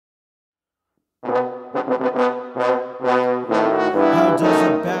How does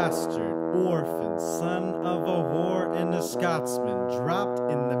a bastard, orphan, son of a whore and a Scotsman, dropped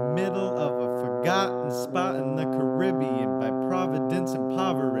in the middle of a forgotten spot in the Caribbean by providence,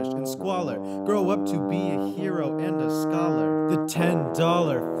 impoverished and squalor, grow up to be a hero and a scholar? The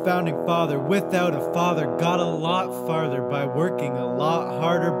 $10 founding father without a father got a lot farther by working a lot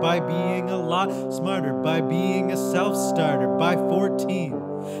harder, by being a lot smarter, by being a self-starter. By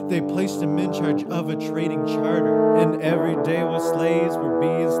 14, they placed him in charge of a trading charter, and every day while slaves were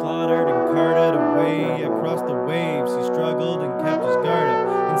being slaughtered and carted away across the waves, he struggled and kept his guard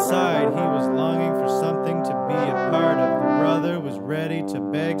up. Inside he was longing for something to be a part of. The brother was ready to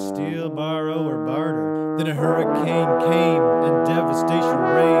beg, steal, borrow, or barter. Then a hurricane came and devastation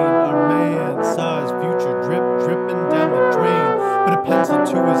reigned. Our man saw his future dripping down the drain, but a pencil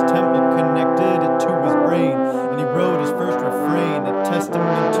to his temple connected it to his brain, and he wrote his first refrain, a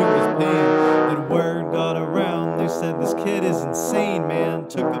testament to his pain. Then word got around, they said this kid is insane, man.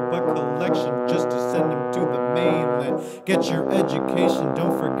 Took up a collection just to send him to the mainland. Get your education,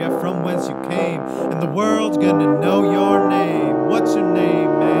 don't forget from whence you came, and the world's gonna know your name. What's your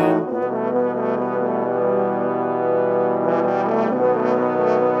name, man?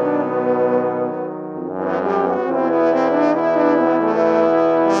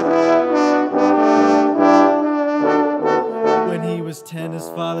 When he was 10, his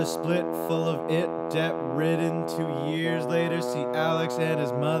father split, full of it, debt-ridden. 2 years later, see Alex and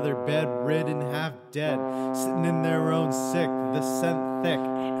his mother bedridden, half dead, sitting in their own sick, the scent thick.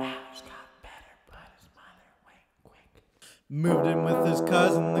 And Alex got better, but his mother went quick. Moved in with his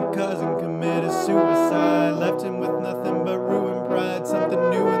cousin, the cousin committed suicide, left him with nothing but ruined pride. Something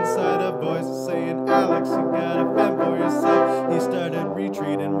new inside, a voice saying, Alex, you gotta fend for yourself. He started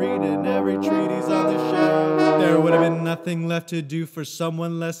retreating, reading every treatise on the shelf. There would have been nothing left to do for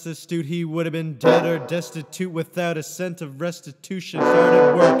someone less astute. He would have been dead or destitute without a cent of restitution.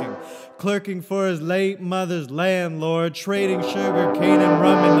 Started working, clerking for his late mother's landlord, trading sugar cane and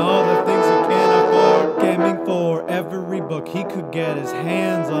rum and all the things he can't afford. Gaming for every book he could get his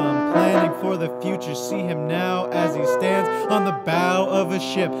hands on, planning for the future. See him now as he stands on the bow of a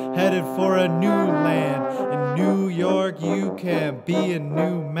ship, headed for a new land. In New York you can be a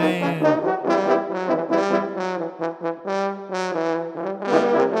new man.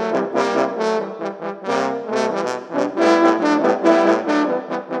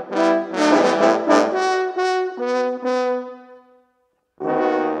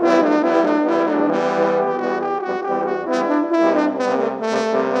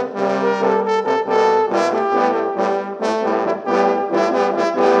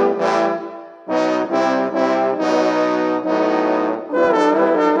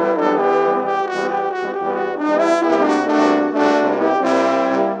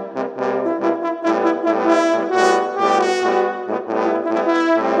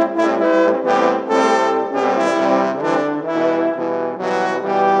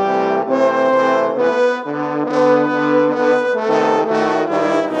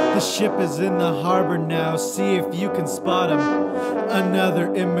 The ship is in the harbor now, see if you can spot him.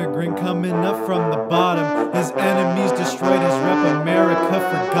 Another immigrant coming up from the bottom. His enemies destroyed his rep, America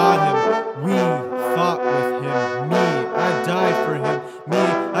forgot him. We fought with him, me, I died for him. Me,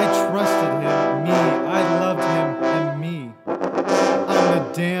 I trusted him, me, I loved him, and me, I'm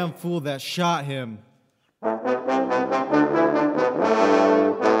the damn fool that shot him.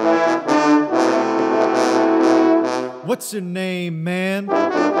 What's your name, man?